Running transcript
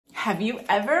Have you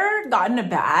ever gotten a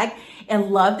bag and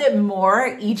loved it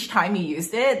more each time you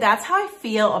used it? That's how I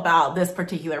feel about this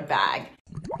particular bag.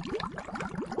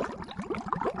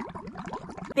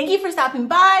 Thank you for stopping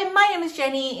by. My name is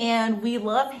Jenny and we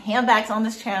love handbags on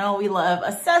this channel. We love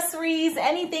accessories,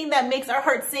 anything that makes our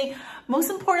hearts sing. Most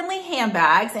importantly,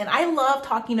 handbags. And I love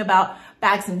talking about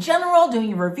bags in general,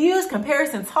 doing reviews,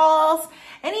 comparisons, hauls,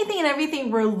 anything and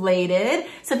everything related.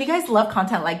 So if you guys love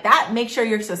content like that, make sure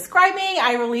you're subscribing.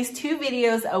 I release 2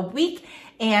 videos a week.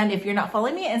 And if you're not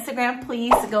following me on Instagram,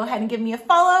 please go ahead and give me a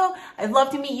follow. I'd love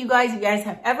to meet you guys. If you guys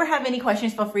have any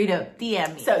questions, feel free to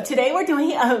DM me. So today we're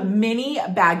doing a mini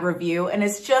bag review, and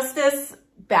it's just this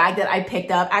bag that I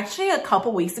picked up actually a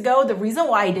couple weeks ago. The reason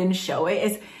why I didn't show it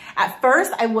is at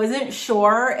first I wasn't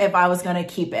sure if I was gonna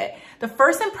keep it. The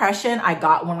first impression I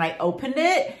got when I opened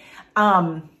it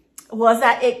was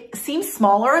that it seemed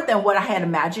smaller than what I had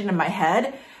imagined in my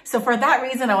head. So for that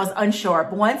reason, I was unsure.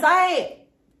 But once I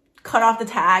cut off the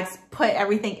tags, put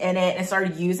everything in it, and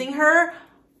started using her,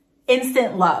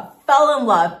 instant love, fell in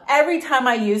love. Every time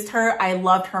I used her, I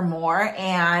loved her more.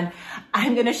 And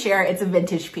I'm gonna share, it's a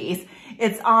vintage piece.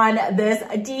 It's on this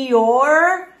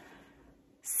Dior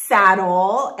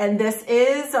saddle. And this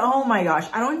is, oh my gosh,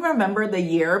 I don't even remember the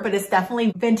year, but it's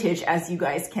definitely vintage, as you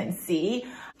guys can see.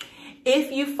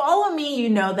 If you follow me, you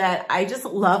know that I just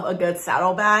love a good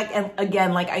saddle bag. And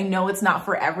again, like, I know it's not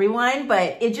for everyone,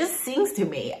 but it just sings to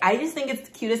me. I just think it's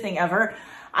the cutest thing ever.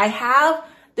 I have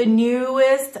the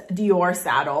newest Dior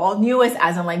saddle, newest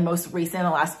as in like most recent in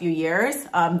the last few years.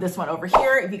 This one over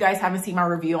here. If you guys haven't seen my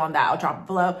review on that, I'll drop it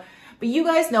below. But you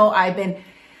guys know I've been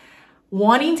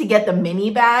wanting to get the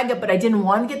mini bag, but I didn't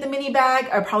want to get the mini bag.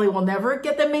 I probably will never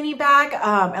get the mini bag,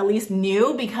 at least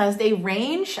new, because they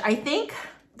range, I think,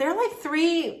 they're like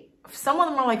some of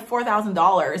them are like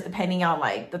 $4,000 depending on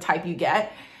like the type you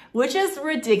get, which is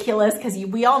ridiculous because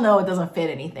we all know it doesn't fit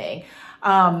anything.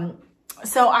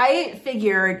 So I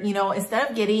figured, you know, instead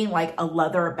of getting like a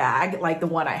leather bag like the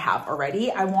one I have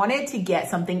already, I wanted to get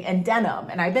something in denim.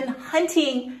 And I've been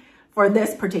hunting for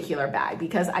this particular bag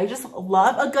because I just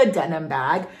love a good denim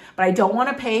bag, but I don't want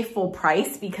to pay full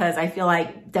price because I feel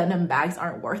like denim bags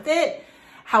aren't worth it.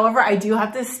 However, I do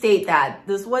have to state that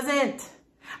this wasn't,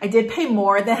 I did pay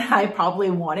more than I probably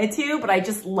wanted to, but I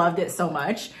just loved it so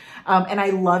much. And I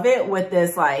love it with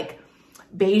this like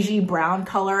beigey brown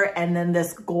color, and then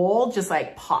this gold just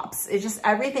like pops. It's just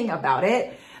everything about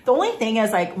it. The only thing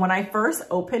is, like, when I first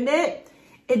opened it,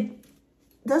 it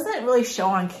doesn't really show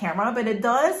on camera, but it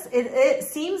does. It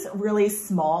seems really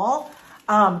small.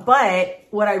 But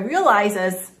what I realize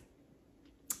is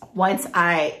once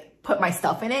I put my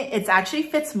stuff in it, it actually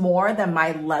fits more than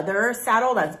my leather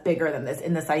saddle that's bigger than this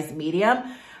in the size medium.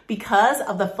 Because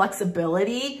of the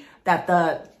flexibility that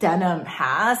the denim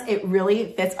has, it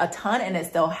really fits a ton, and it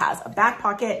still has a back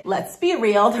pocket. Let's be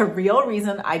real, the real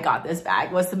reason I got this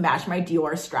bag was to match my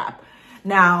Dior strap.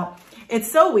 Now,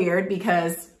 it's so weird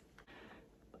because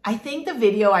I think the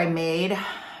video I made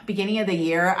beginning of the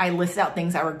year, I listed out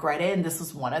things I regretted, and this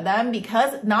was one of them,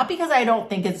 because not because I don't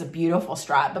think it's a beautiful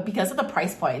strap, but because of the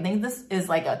price point. I think this is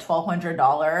like a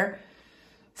 $1,200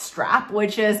 strap,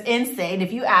 which is insane.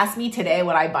 If you ask me today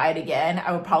would I buy it again,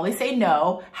 I would probably say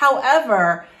no.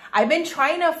 However, I've been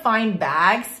trying to find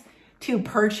bags to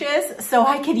purchase so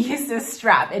I could use this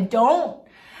strap, and don't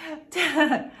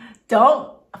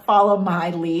follow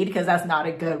my lead because that's not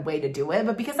a good way to do it.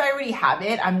 But because I already have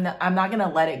it, I'm not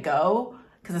gonna let it go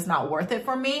because it's not worth it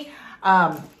for me.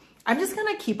 I'm just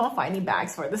gonna keep on finding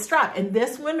bags for the strap. And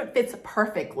this one fits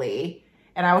perfectly.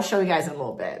 And I will show you guys in a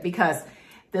little bit because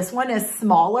this one is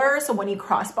smaller. So when you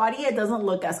crossbody, it doesn't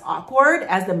look as awkward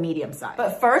as the medium size.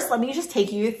 But first, let me just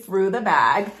take you through the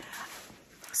bag.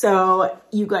 So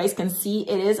you guys can see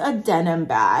it is a denim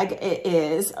bag. It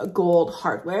is a gold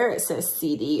hardware. It says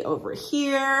CD over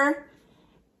here.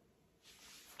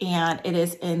 And it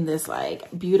is in this like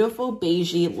beautiful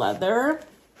beigey leather.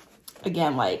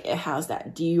 Again, like, it has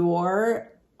that Dior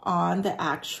on the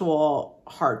actual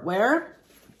hardware.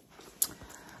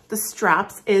 The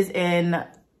straps is in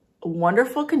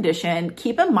wonderful condition.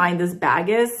 Keep in mind, this bag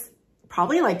is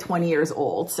probably like 20 years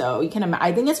old. So you can imagine,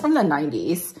 I think it's from the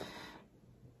 90s.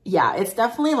 Yeah, it's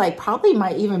definitely like, probably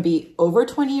might even be over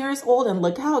 20 years old. And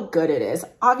look how good it is.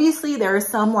 Obviously, there are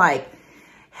some like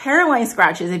hairline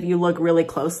scratches if you look really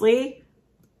closely.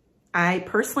 I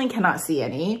personally cannot see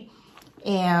any.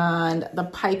 And the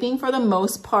piping for the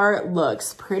most part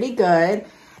looks pretty good.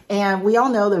 And we all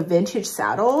know the vintage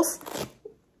saddles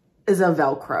is a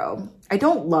Velcro. I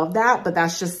don't love that, but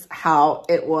that's just how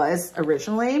it was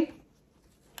originally.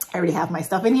 I already have my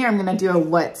stuff in here. I'm gonna do a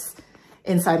what's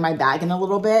inside my bag in a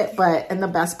little bit. And the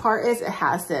best part is it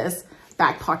has this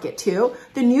back pocket too.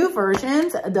 The new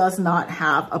versions does not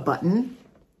have a button.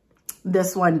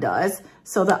 This one does.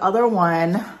 So the other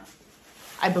one,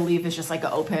 I believe, is just like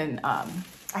an open, I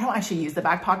don't actually use the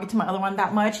back pocket to my other one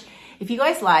that much. If you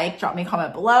guys like, drop me a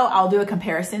comment below. I'll do a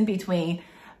comparison between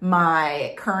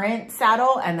my current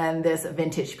saddle and then this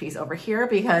vintage piece over here,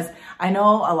 because I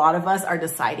know a lot of us are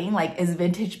deciding, like, is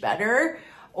vintage better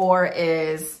or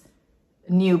is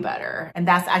new better? And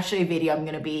that's actually a video I'm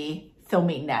gonna be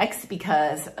filming next,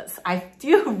 because I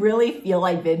do really feel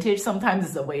like vintage sometimes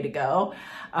is the way to go.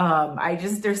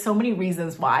 There's so many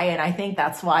reasons why, and I think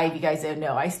that's why, if you guys didn't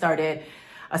know, I started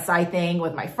a side thing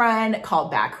with my friend called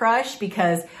Bag Crush,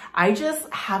 because I just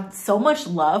have so much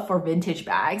love for vintage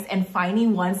bags, and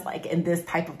finding ones like in this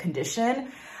type of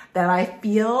condition that I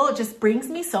feel just brings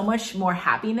me so much more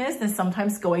happiness than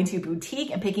sometimes going to a boutique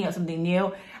and picking up something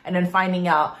new and then finding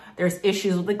out there's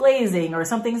issues with the glazing or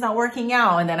something's not working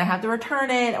out and then I have to return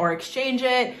it or exchange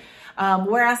it.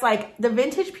 Whereas like the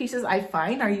vintage pieces I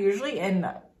find are usually in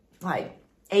like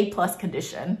A+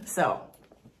 condition. So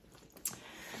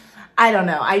I don't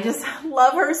know. I just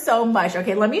love her so much.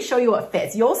 Okay, let me show you what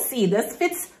fits. You'll see this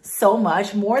fits so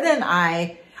much more than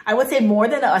I would say more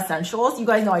than the essentials. You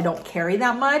guys know I don't carry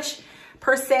that much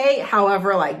per se.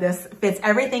 However, like this fits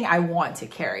everything I want to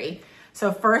carry.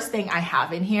 So first thing I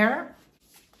have in here,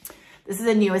 this is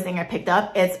the newest thing I picked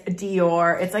up. It's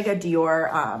Dior. It's like a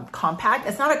Dior compact.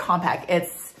 It's not a compact.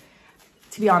 It's,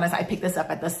 to be honest, I picked this up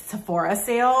at the Sephora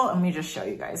sale. Let me just show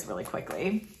you guys really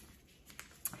quickly.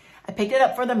 I picked it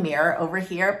up for the mirror over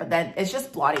here, but then it's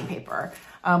just blotting paper,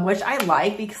 which I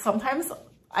like because sometimes,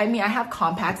 I mean, I have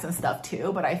compacts and stuff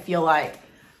too, but I feel like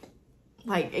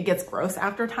it gets gross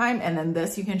after time. And then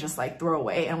this you can just like throw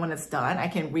away. And when it's done, I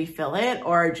can refill it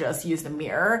or just use the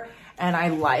mirror. And I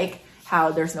like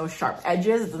how there's no sharp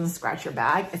edges. It doesn't scratch your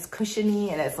bag. It's cushiony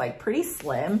and it's like pretty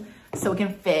slim, so it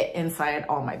can fit inside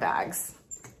all my bags.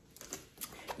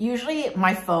 Usually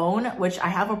my phone, which I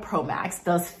have a Pro Max,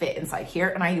 does fit inside here,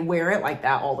 and I wear it like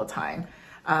that all the time.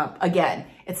 Again,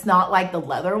 it's not like the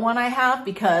leather one I have,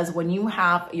 because when you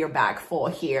have your bag full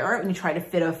here and you try to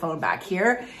fit a phone back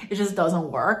here, it just doesn't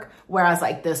work. Whereas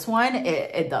like this one,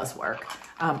 it does work.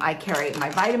 I carry my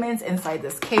vitamins inside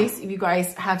this case. If you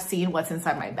guys have seen what's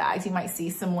inside my bags, you might see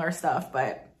similar stuff,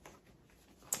 but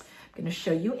I'm gonna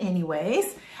show you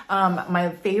anyways. My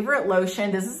favorite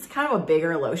lotion, this is kind of a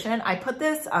bigger lotion. I put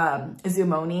this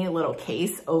Zoomoni little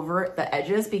case over the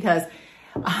edges because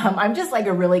I'm just like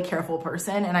a really careful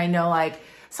person, and I know like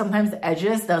sometimes the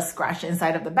edges does scratch the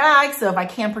inside of the bag. So if I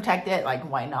can't protect it, like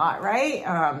why not, right?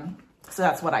 So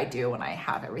that's what I do when I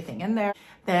have everything in there.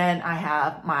 Then I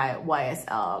have my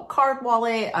YSL card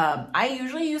wallet. I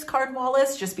usually use card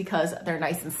wallets just because they're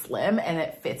nice and slim and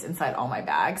it fits inside all my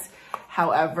bags.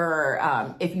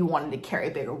 However, if you wanted to carry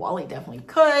a bigger wallet, you definitely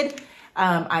could.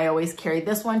 I always carry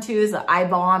this one too, is the eye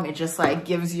balm. It just like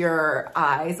gives your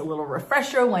eyes a little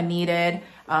refresher when needed.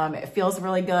 It feels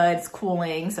really good, it's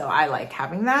cooling, so I like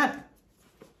having that.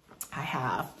 I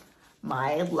have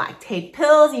my lactate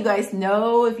pills. You guys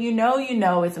know, if you know, you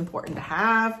know it's important to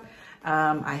have.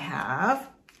 I have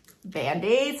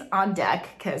Band-Aids on deck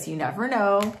because you never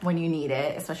know when you need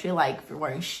it, especially like if you're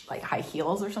wearing like high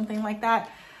heels or something like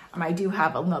that. I do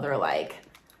have another like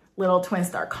little Twin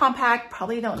Star compact.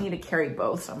 Probably don't need to carry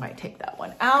both, so I might take that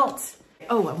one out.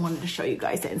 Oh, I wanted to show you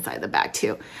guys the inside of the bag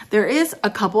too. There is a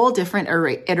couple different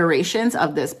iterations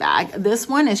of this bag. This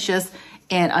one is just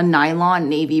in a nylon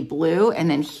navy blue, and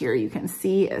then here you can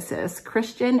see it says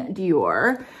Christian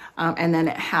Dior, and then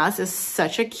it has this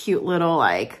such a cute little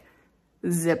like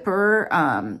zipper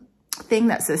thing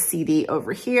that says CD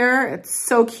over here. It's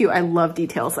so cute. I love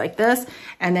details like this.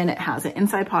 And then it has an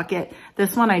inside pocket.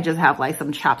 This one, I just have like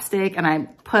some chapstick, and I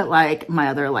put like my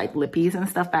other like lippies and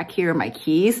stuff back here, my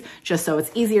keys, just so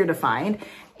it's easier to find.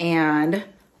 And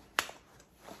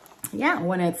yeah,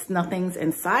 when it's nothing's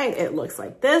inside, it looks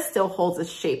like this. Still holds its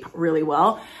shape really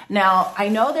well. Now, I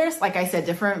know there's, like I said,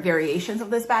 different variations of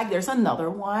this bag. There's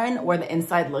another one where the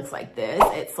inside looks like this.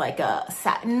 It's like a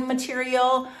satin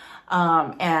material.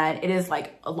 And it is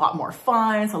like a lot more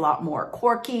fun. It's a lot more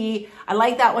quirky. I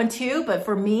like that one too, but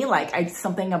for me, like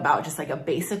something about just like a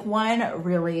basic one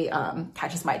really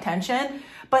catches my attention.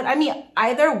 But I mean,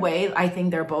 either way, I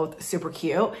think they're both super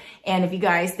cute. And if you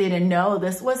guys didn't know,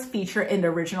 this was featured in the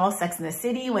original Sex and the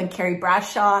City when Carrie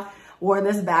Bradshaw wore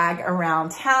this bag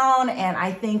around town. And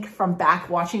I think from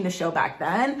watching the show back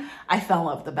then, I fell in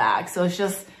love with the bag. So it's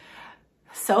just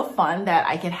so fun that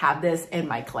I can have this in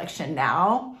my collection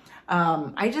now.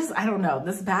 I don't know,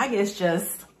 this bag is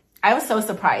just, I was so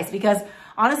surprised because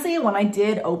Honestly, when I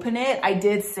did open it, I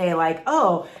did say like,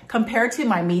 oh, compared to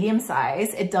my medium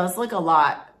size, it does look a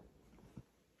lot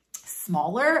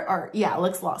smaller, or yeah, it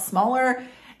looks a lot smaller.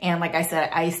 And like I said,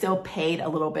 I still paid a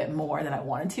little bit more than I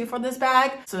wanted to for this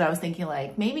bag. So I was thinking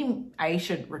like, maybe I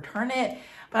should return it.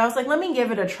 But I was like, let me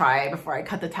give it a try before I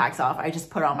cut the tags off. I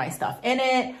just put all my stuff in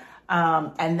it.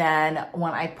 And then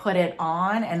when I put it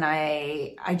on and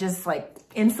I just like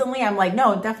instantly, I'm like,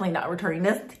 no, definitely not returning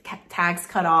this. Tags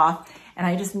cut off. And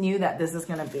I just knew that this is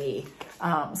gonna be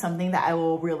something that I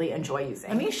will really enjoy using.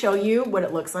 Let me show you what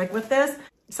it looks like with this.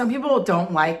 Some people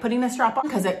don't like putting the strap on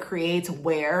because it creates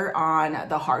wear on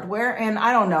the hardware. And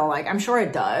I don't know, like I'm sure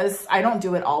it does. I don't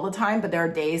do it all the time, but there are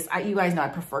days, you guys know I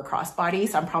prefer crossbody,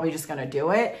 so I'm probably just gonna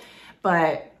do it.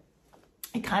 But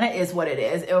it kind of is what it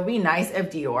is. It would be nice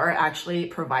if Dior actually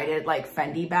provided like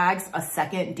Fendi bags, a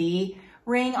second D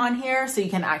ring on here so you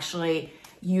can actually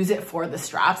use it for the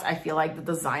straps. I feel like the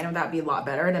design of that would be a lot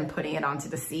better than putting it onto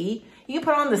the C. You can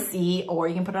put it on the C or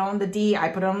you can put it on the D. I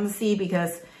put it on the C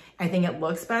because I think it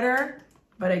looks better,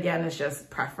 but again, it's just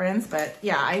preference. But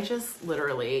yeah, I just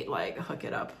literally like hook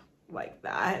it up like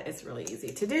that. It's really easy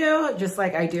to do, just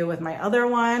like I do with my other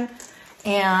one.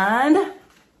 And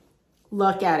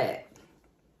look at it.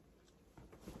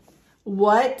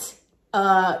 What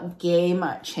a game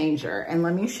changer. And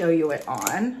let me show you it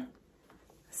on.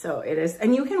 So it is,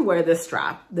 and you can wear this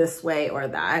strap this way or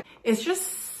that. It's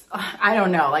just, I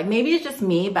don't know, like maybe it's just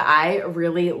me, but I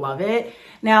really love it.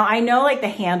 Now I know like the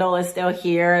handle is still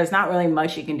here. There's not really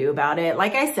much you can do about it.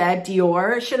 Like I said,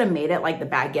 Dior should have made it like the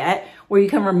baguette where you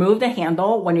can remove the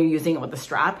handle when you're using it with the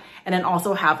strap and then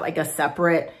also have like a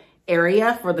separate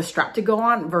area for the strap to go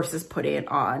on versus putting it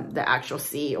on the actual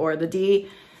C or the D.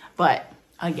 But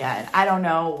again, I don't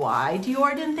know why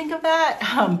Dior didn't think of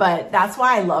that, but that's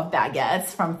why I love baguettes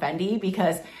from Fendi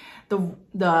because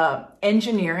the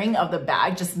engineering of the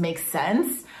bag just makes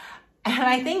sense. And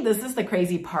I think this is the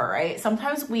crazy part, right?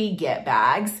 Sometimes we get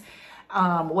bags,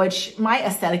 which might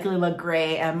aesthetically look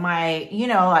great and might, you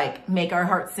know, like make our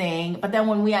heart sing. But then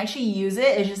when we actually use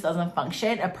it, it just doesn't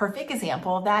function. A perfect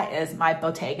example of that is my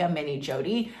Bottega Mini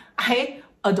Jody. I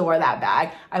adore that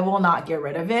bag. I will not get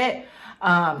rid of it.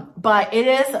 But it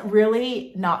is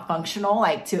really not functional,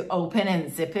 like to open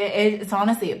and zip it. It's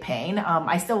honestly a pain.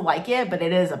 I still like it, but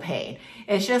it is a pain.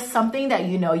 It's just something that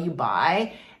you know you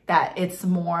buy that it's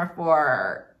more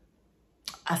for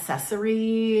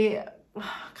accessory,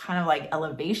 kind of like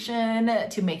elevation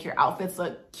to make your outfits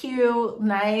look cute,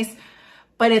 nice,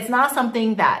 but it's not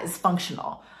something that is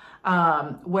functional.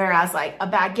 Whereas like a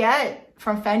baguette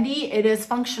from Fendi, it is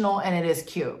functional and it is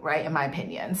cute, right? In my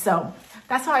opinion. So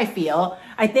that's how I feel.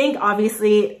 I think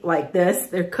obviously like this,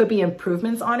 there could be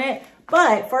improvements on it,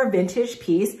 but for a vintage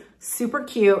piece, super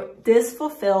cute. This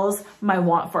fulfills my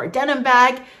want for a denim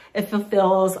bag. It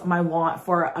fulfills my want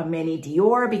for a mini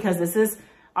Dior because this is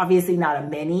obviously not a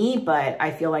mini, but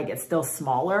I feel like it's still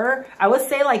smaller. I would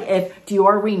say like if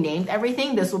Dior renamed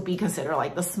everything, this would be considered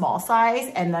like the small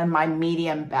size, and then my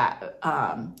medium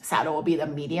saddle will be the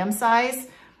medium size.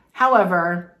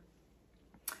 However,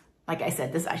 like I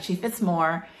said, this actually fits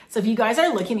more. So if you guys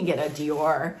are looking to get a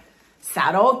Dior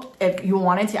saddle, if you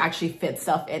wanted to actually fit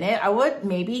stuff in it, I would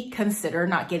maybe consider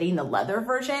not getting the leather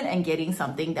version and getting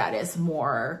something that is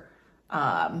more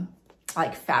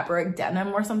like fabric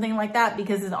denim or something like that,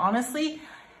 because it's honestly,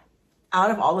 out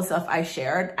of all the stuff I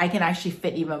shared, I can actually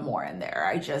fit even more in there.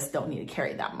 I just don't need to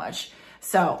carry that much.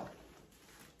 So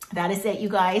that is it, you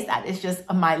guys. That is just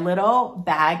my little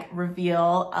bag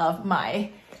reveal of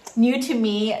my new to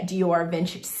me Dior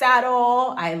vintage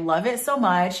saddle. I love it so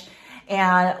much.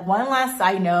 And one last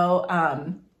side note,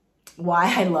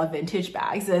 why I love vintage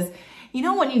bags is, you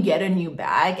know, when you get a new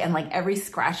bag and like every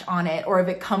scratch on it, or if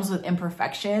it comes with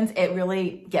imperfections, it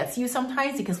really gets you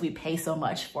sometimes because we pay so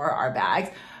much for our bags.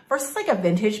 Versus like a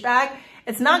vintage bag,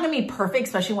 it's not gonna be perfect,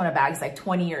 especially when a bag's like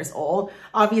 20 years old.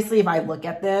 Obviously, if I look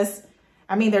at this,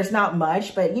 I mean, there's not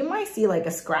much, but you might see like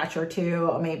a scratch or two,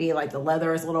 or maybe like the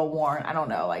leather is a little worn. I don't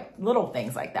know, like little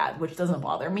things like that, which doesn't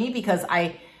bother me because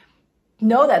I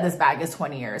know that this bag is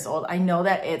 20 years old. I know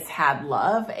that it's had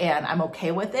love and I'm okay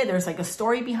with it. There's like a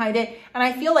story behind it. And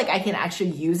I feel like I can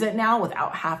actually use it now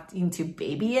without having to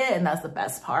baby it. And that's the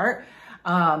best part.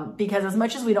 Because as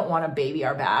much as we don't want to baby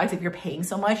our bags, if you're paying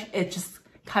so much, it's just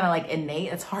kind of like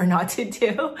innate. It's hard not to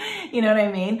do. You know what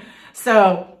I mean?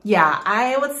 So yeah,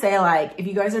 I would say like, if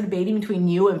you guys are debating between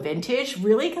new and vintage,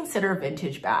 really consider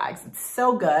vintage bags. It's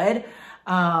so good.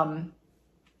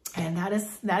 And that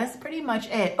is pretty much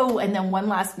it. Oh, and then one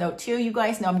last note too. You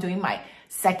guys know I'm doing my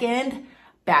second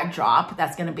bag drop.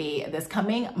 That's going to be this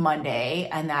coming Monday.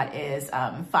 And that is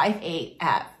 5/8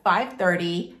 at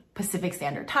 5:30 Pacific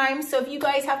Standard Time. So if you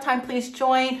guys have time, please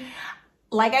join.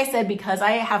 Like I said, because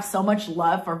I have so much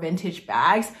love for vintage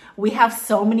bags, we have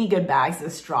so many good bags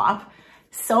this drop.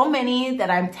 So many that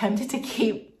I'm tempted to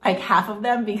keep like half of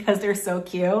them because they're so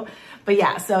cute. But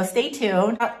yeah, so stay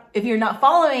tuned. If you're not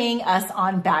following us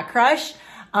on Bag Crush,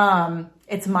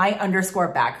 it's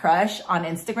my_Bag Crush on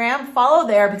Instagram. Follow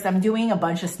there because I'm doing a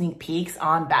bunch of sneak peeks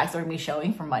on bags that are gonna be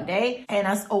showing for Monday. And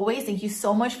as always, thank you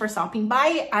so much for stopping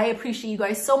by. I appreciate you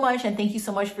guys so much and thank you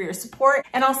so much for your support.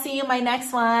 And I'll see you in my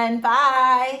next one.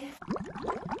 Bye.